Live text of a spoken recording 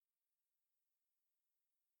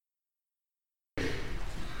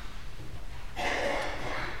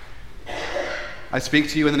I speak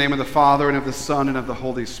to you in the name of the Father, and of the Son, and of the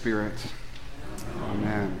Holy Spirit.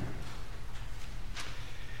 Amen.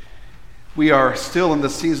 We are still in the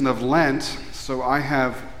season of Lent, so I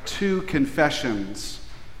have two confessions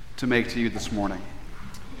to make to you this morning.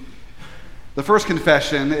 The first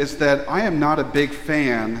confession is that I am not a big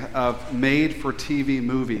fan of made-for-TV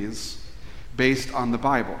movies based on the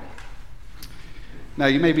Bible. Now,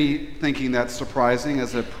 you may be thinking that's surprising.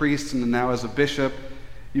 As a priest and now as a bishop,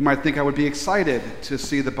 you might think I would be excited to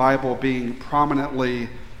see the Bible being prominently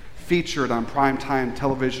featured on primetime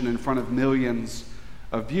television in front of millions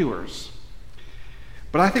of viewers.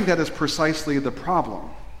 But I think that is precisely the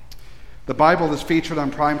problem. The Bible is featured on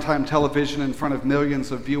primetime television in front of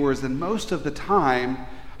millions of viewers, and most of the time,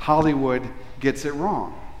 Hollywood gets it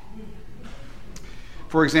wrong.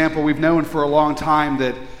 For example, we've known for a long time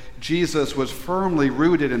that Jesus was firmly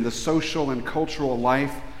rooted in the social and cultural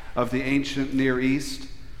life of the ancient Near East.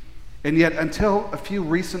 And yet, until a few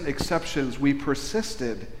recent exceptions, we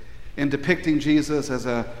persisted in depicting Jesus as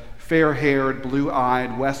a fair-haired,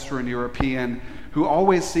 blue-eyed Western European who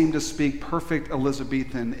always seemed to speak perfect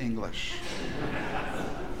Elizabethan English.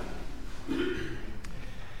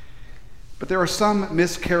 But there are some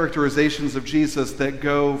mischaracterizations of Jesus that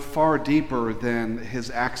go far deeper than his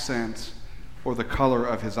accent or the color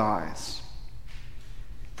of his eyes.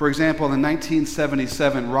 For example, in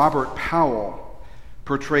 1977, Robert Powell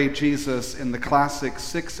portrayed Jesus in the classic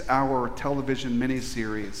 6-hour television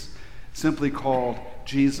miniseries simply called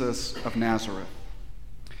Jesus of Nazareth.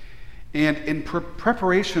 And in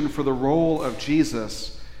preparation for the role of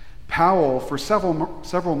Jesus, Powell, for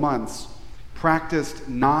several months, practiced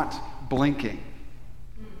not blinking.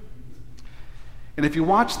 And if you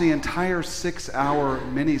watch the entire 6-hour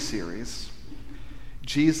miniseries,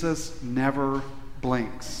 Jesus never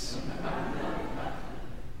blinks.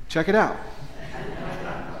 Check it out.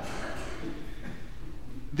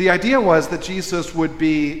 The idea was that Jesus would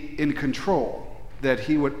be in control, that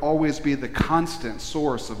he would always be the constant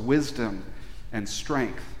source of wisdom and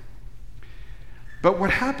strength. But what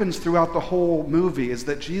happens throughout the whole movie is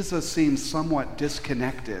that Jesus seems somewhat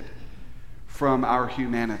disconnected from our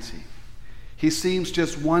humanity. He seems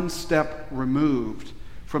just one step removed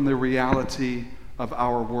from the reality of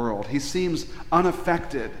our world. He seems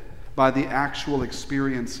unaffected by the actual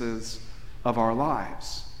experiences of our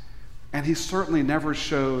lives. And he certainly never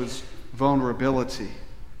shows vulnerability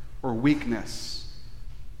or weakness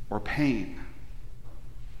or pain.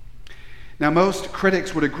 Now, most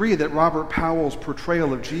critics would agree that Robert Powell's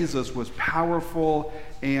portrayal of Jesus was powerful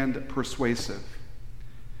and persuasive.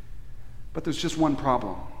 But there's just one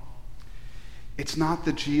problem. It's not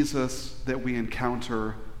the Jesus that we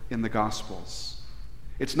encounter in the Gospels.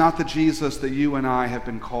 It's not the Jesus that you and I have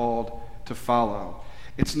been called to follow.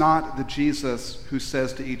 It's not the Jesus who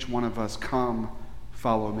says to each one of us, "Come,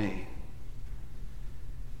 follow me."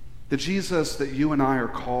 The Jesus that you and I are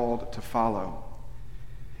called to follow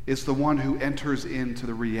is the one who enters into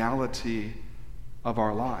the reality of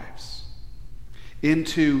our lives,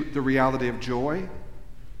 into the reality of joy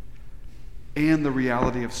and the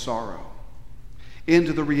reality of sorrow,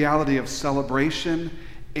 into the reality of celebration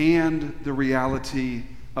and the reality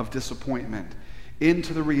of disappointment,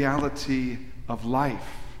 into the reality of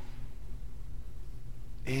life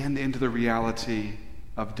and into the reality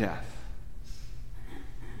of death.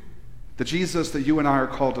 The Jesus that you and I are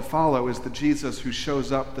called to follow is the Jesus who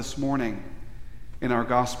shows up this morning in our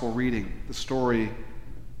gospel reading, the story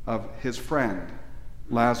of his friend,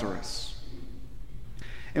 Lazarus.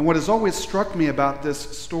 And what has always struck me about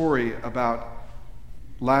this story about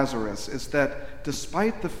Lazarus is that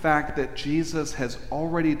despite the fact that Jesus has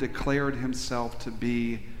already declared himself to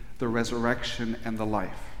be the resurrection and the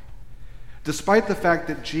life, despite the fact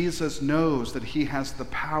that Jesus knows that he has the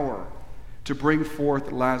power to bring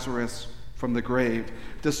forth Lazarus from the grave,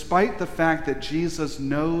 despite the fact that Jesus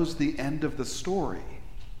knows the end of the story,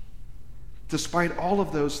 despite all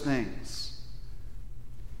of those things,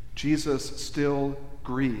 Jesus still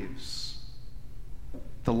grieves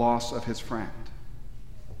the loss of his friend.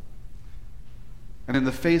 And in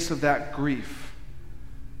the face of that grief,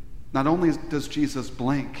 not only does Jesus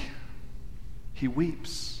blink, he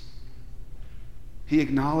weeps. He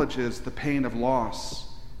acknowledges the pain of loss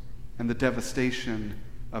and the devastation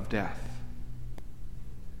of death.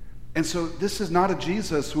 And so this is not a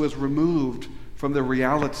Jesus who is removed from the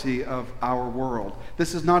reality of our world.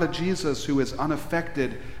 This is not a Jesus who is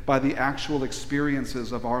unaffected by the actual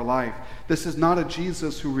experiences of our life. This is not a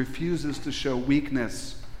Jesus who refuses to show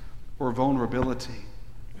weakness or vulnerability.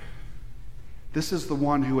 This is the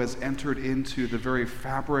one who has entered into the very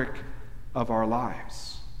fabric of our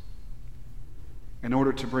lives in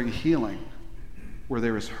order to bring healing where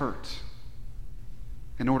there is hurt,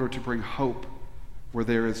 in order to bring hope where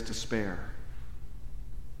there is despair.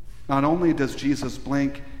 Not only does Jesus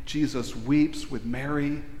blink, Jesus weeps with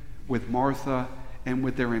Mary, with Martha, and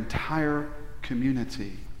with their entire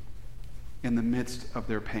community in the midst of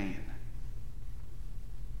their pain.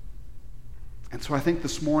 And so I think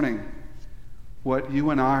this morning, what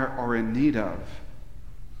you and I are in need of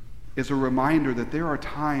is a reminder that there are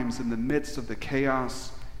times in the midst of the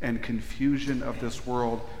chaos and confusion of this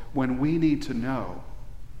world when we need to know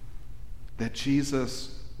that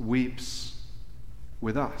Jesus weeps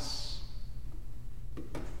with us.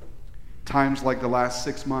 Times like the last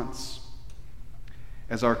 6 months,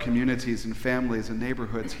 as our communities and families and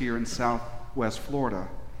neighborhoods here in Southwest Florida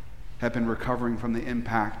have been recovering from the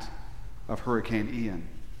impact of Hurricane Ian.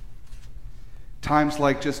 Times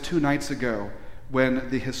like just 2 nights ago, when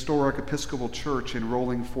the historic Episcopal Church in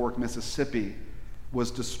Rolling Fork, Mississippi, was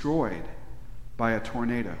destroyed by a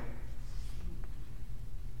tornado.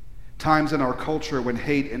 Times in our culture when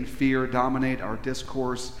hate and fear dominate our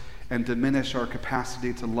discourse and diminish our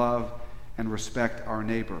capacity to love and respect our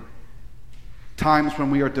neighbor. Times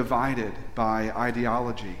when we are divided by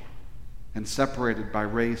ideology and separated by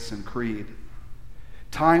race and creed.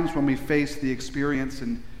 Times when we face the experience,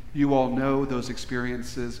 and you all know those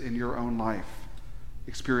experiences in your own life,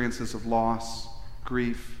 experiences of loss,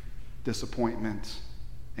 grief, disappointment,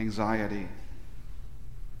 anxiety.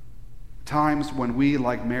 Times when we,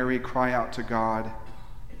 like Mary, cry out to God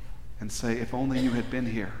and say, if only you had been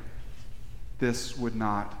here, this would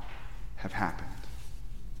not have happened.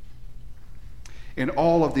 In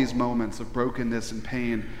all of these moments of brokenness and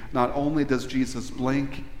pain, not only does Jesus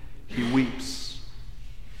blink, he weeps.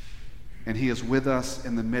 And he is with us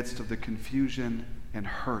in the midst of the confusion and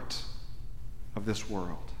hurt of this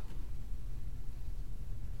world.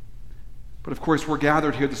 But of course, we're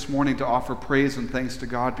gathered here this morning to offer praise and thanks to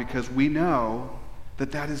God because we know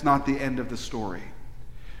that that is not the end of the story.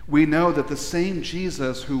 We know that the same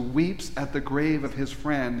Jesus who weeps at the grave of his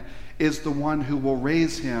friend is the one who will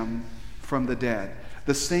raise him from the dead.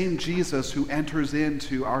 The same Jesus who enters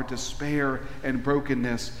into our despair and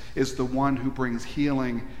brokenness is the one who brings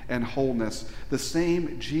healing and wholeness. The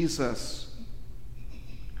same Jesus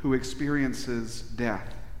who experiences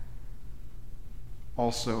death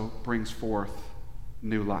also brings forth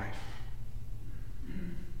new life.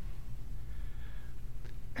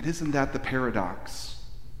 And isn't that the paradox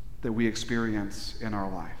that we experience in our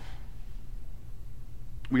life?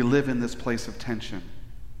 We live in this place of tension.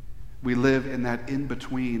 We live in that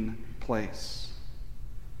in-between place.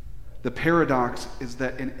 The paradox is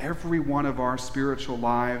that in every one of our spiritual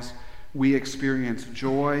lives, we experience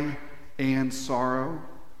joy and sorrow,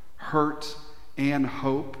 hurt and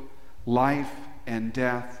hope, life and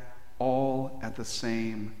death, all at the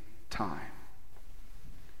same time.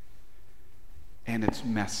 And it's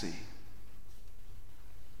messy.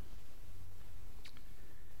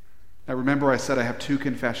 Now remember, I said I have 2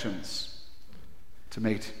 confessions to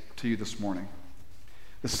make to you this morning.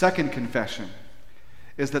 The second confession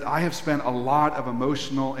is that I have spent a lot of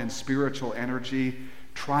emotional and spiritual energy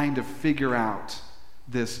trying to figure out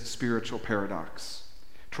this spiritual paradox,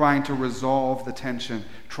 trying to resolve the tension,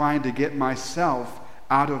 trying to get myself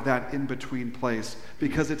out of that in-between place,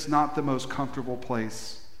 because it's not the most comfortable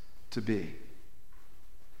place to be.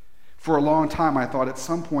 For a long time, I thought at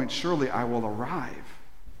some point, surely I will arrive.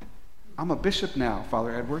 I'm a bishop now,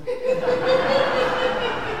 Father Edward.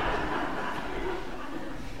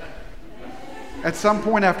 At some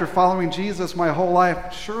point after following Jesus my whole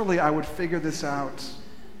life, surely I would figure this out.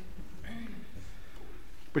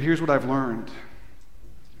 But here's what I've learned,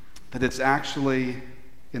 that it's actually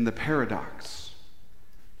in the paradox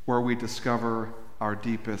where we discover our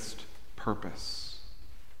deepest purpose.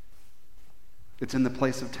 It's in the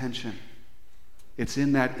place of tension. It's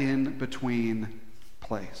in that in-between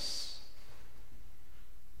place.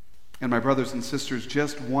 And my brothers and sisters,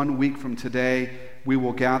 just 1 week from today, we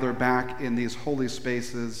will gather back in these holy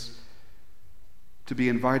spaces to be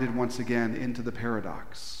invited once again into the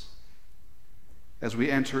paradox. As we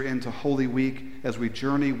enter into Holy Week, as we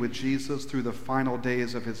journey with Jesus through the final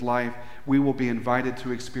days of his life, we will be invited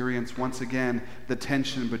to experience once again the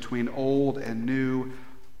tension between old and new,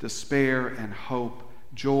 despair and hope,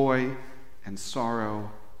 joy and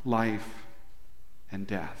sorrow, life and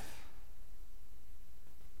death.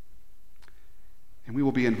 And we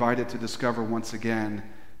will be invited to discover once again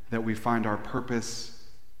that we find our purpose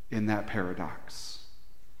in that paradox.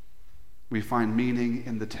 We find meaning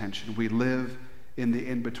in the tension. We live in the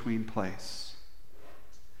in-between place.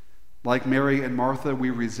 Like Mary and Martha,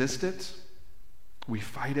 we resist it. We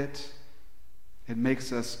fight it. It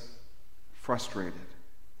makes us frustrated.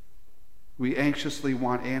 We anxiously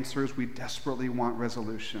want answers. We desperately want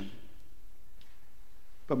resolution.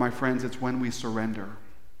 But my friends, it's when we surrender.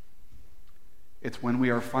 It's when we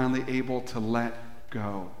are finally able to let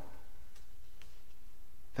go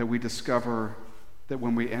that we discover that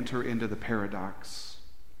when we enter into the paradox,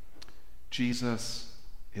 Jesus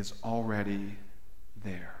is already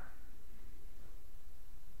there.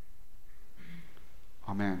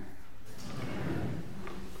 Amen.